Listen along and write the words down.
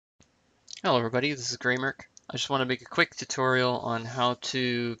Hello everybody, this is Graymerk. I just want to make a quick tutorial on how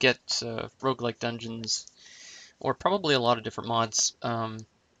to get roguelike dungeons, or probably a lot of different mods, uh,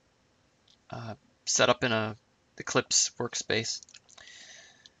 set up in a Eclipse workspace.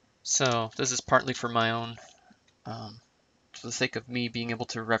 So this is partly for my own, for the sake of me being able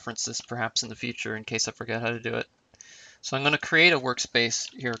to reference this perhaps in the future in case I forget how to do it. So I'm going to create a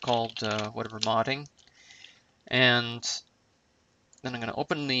workspace here called whatever modding, and then I'm going to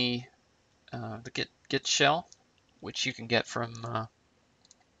open the Git shell, which you can get from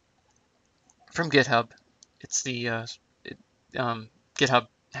GitHub. It's the GitHub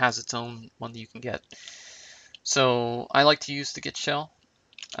has its own one that you can get. So I like to use the Git shell.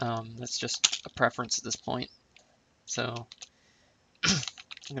 That's just a preference at this point. So I'm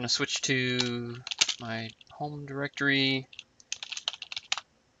going to switch to my home directory,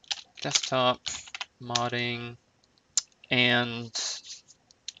 desktop, modding, and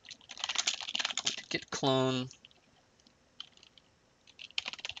git clone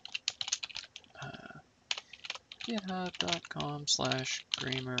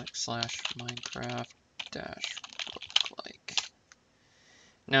github.com/Graymerk/Minecraft-roguelike.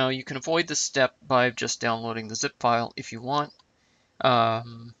 Now you can avoid this step by just downloading the zip file if you want,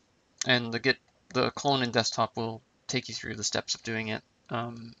 and the clone in desktop will take you through the steps of doing it.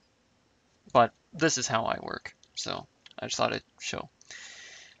 But this is how I work, so I just thought I'd show.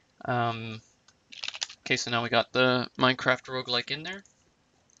 Okay, so now we got the Minecraft roguelike in there.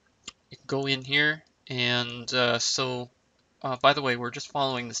 You can go in here, and by the way, we're just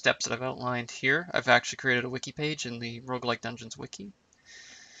following the steps that I've outlined here. I've actually created a wiki page in the Roguelike Dungeons wiki.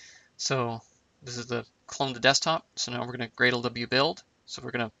 So this is the clone to desktop. So now we're going to Gradle W build. So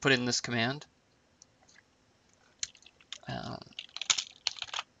we're going to put in this command. What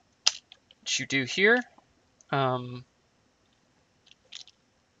you do here,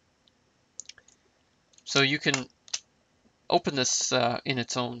 so you can open this in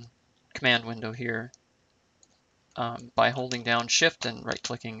its own command window here by holding down Shift and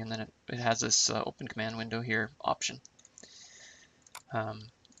right-clicking, and then it has this open command window here option.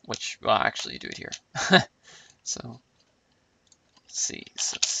 Which, well, actually you do it here. So let's see,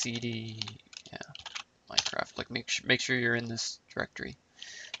 so cd, yeah, Minecraft, like make sure you're in this directory.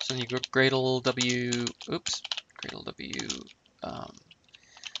 So you go Gradle W,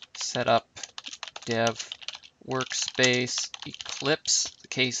 setup dev workspace Eclipse. The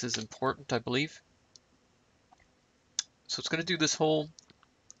case is important, I believe. So it's going to do this whole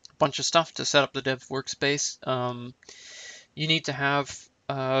bunch of stuff to set up the dev workspace. You need to have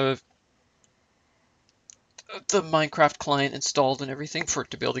the Minecraft client installed and everything for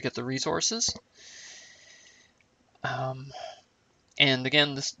it to be able to get the resources. And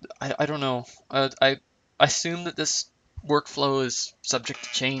again, this I don't know. I assume that this workflow is subject to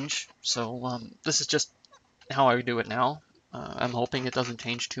change. So this is just how I do it now. I'm hoping it doesn't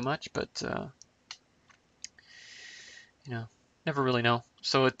change too much, but you know, never really know.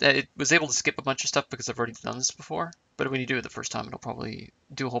 So it was able to skip a bunch of stuff because I've already done this before. But when you do it the first time, it'll probably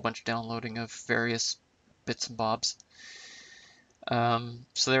do a whole bunch of downloading of various bits and bobs. So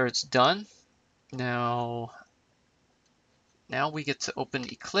there, it's done. Now we get to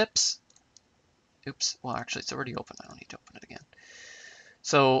open Eclipse. Oops, well actually it's already open. I don't need to open it again.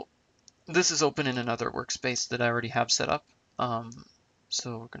 So this is open in another workspace that I already have set up.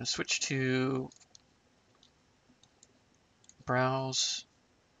 So we're going to switch to Browse,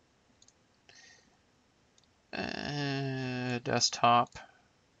 Desktop,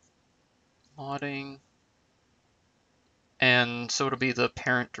 Modding, and so it'll be the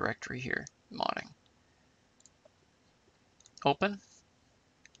parent directory here, Modding. Open.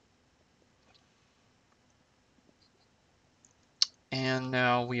 And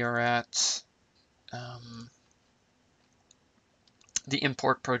now we are at the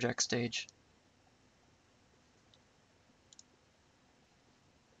import project stage.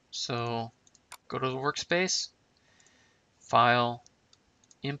 So go to the workspace, File,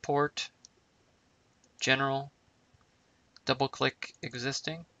 Import, General, double-click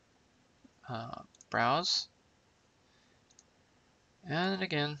Existing, Browse, and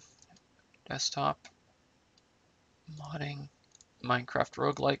again, Desktop, Modding, Minecraft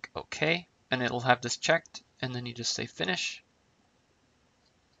Roguelike, OK, and it'll have this checked, and then you just say Finish,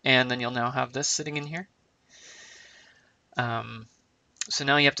 and then you'll now have this sitting in here. So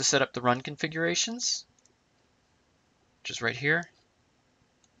now you have to set up the run configurations, which is right here.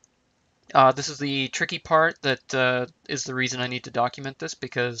 This is the tricky part that is the reason I need to document this,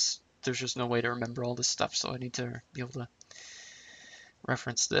 because there's just no way to remember all this stuff, so I need to be able to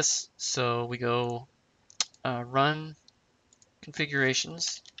reference this. So we go run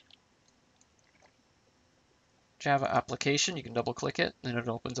configurations, Java application. You can double click it and it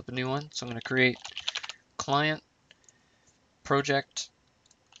opens up a new one. So I'm going to create client project.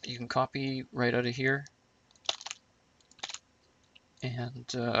 You can copy right out of here.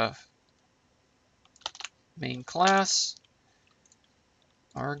 And main class,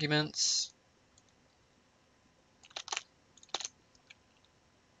 arguments,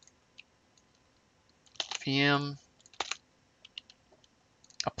 VM,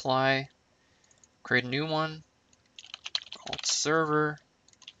 apply, create a new one, call it server,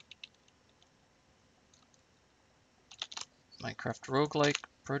 Minecraft Roguelike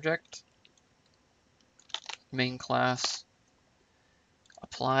project, main class,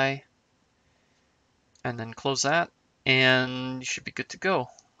 apply, and then close that, and you should be good to go.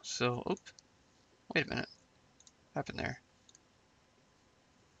 So, oops, wait a minute, what happened there?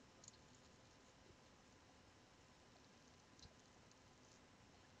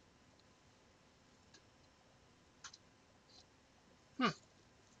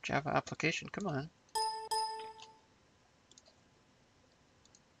 Java application, come on.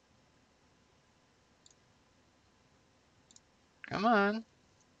 Come on.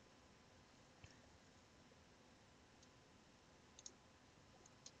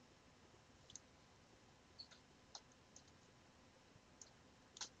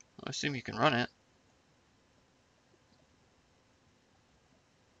 I assume you can run it.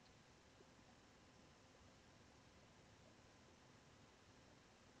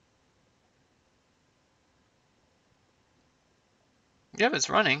 Yeah, it's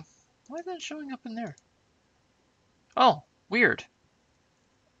running. Why is that showing up in there? Oh, weird.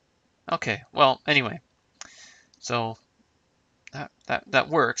 Okay, well, anyway. So that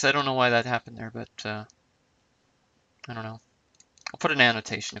works. I don't know why that happened there, but I don't know. I'll put an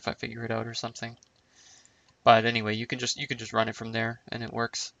annotation if I figure it out or something. But anyway, you can just run it from there and it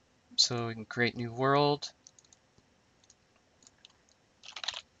works. So we can create new world.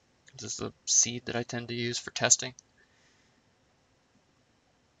 This is the seed that I tend to use for testing.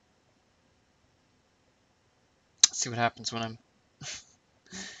 Let's see what happens when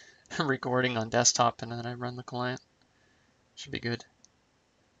I'm recording on desktop and then I run the client. Should be good.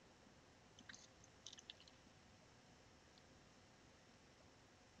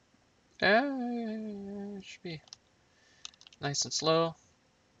 Should be nice and slow.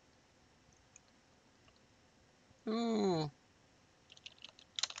 Ooh.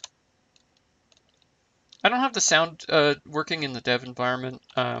 I don't have the sound working in the dev environment.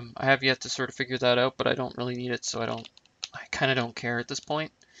 I have yet to sort of figure that out, but I don't really need it, so I kind of don't care at this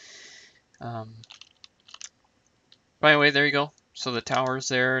point. By the way, there you go. So the tower's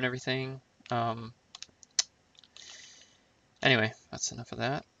there and everything. Anyway, that's enough of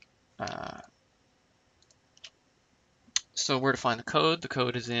that. So where to find the code? The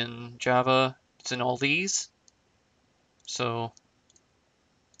code is in Java. It's in all these. So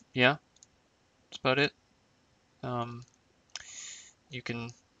yeah, that's about it. You can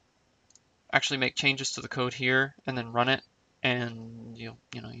actually make changes to the code here and then run it, and you'll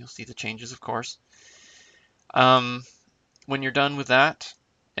see the changes, of course. When you're done with that,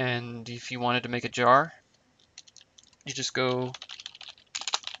 and if you wanted to make a jar, you just go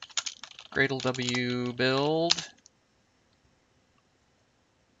Gradle W build.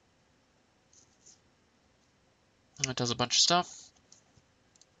 And it does a bunch of stuff.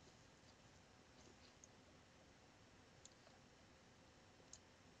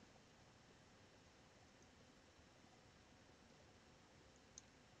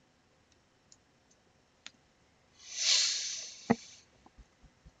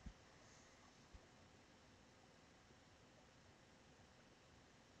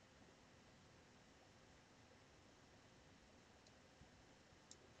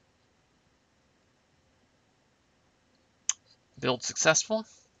 Build successful.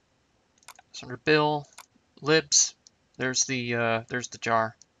 So under bill, libs, there's the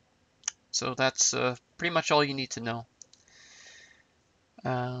jar. So that's pretty much all you need to know.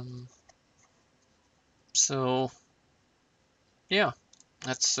 So yeah,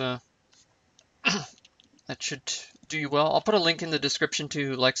 that's that should do you well. I'll put a link in the description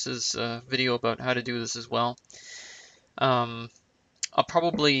to Lex's video about how to do this as well. I'll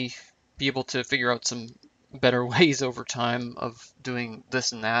probably be able to figure out some better ways over time of doing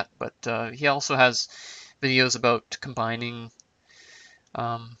this and that, but he also has videos about combining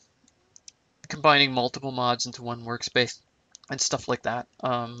multiple mods into one workspace and stuff like that.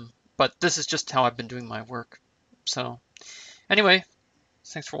 But this is just how I've been doing my work. So anyway,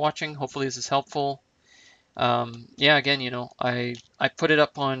 thanks for watching. Hopefully this is helpful. Yeah, again, I put it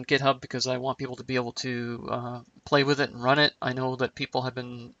up on GitHub because I want people to be able to play with it and run it. I know that people have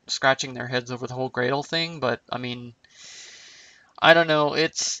been scratching their heads over the whole Gradle thing, but I mean, I don't know.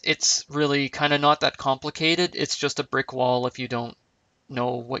 It's really kind of not that complicated. It's just a brick wall if you don't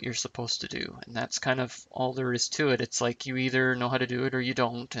know what you're supposed to do, and that's kind of all there is to it. It's like you either know how to do it or you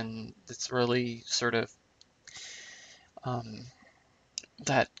don't, and it's really sort of um,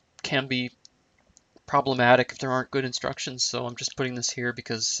 that can be problematic if there aren't good instructions. So I'm just putting this here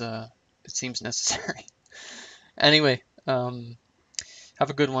because it seems necessary. Anyway, have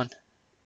a good one.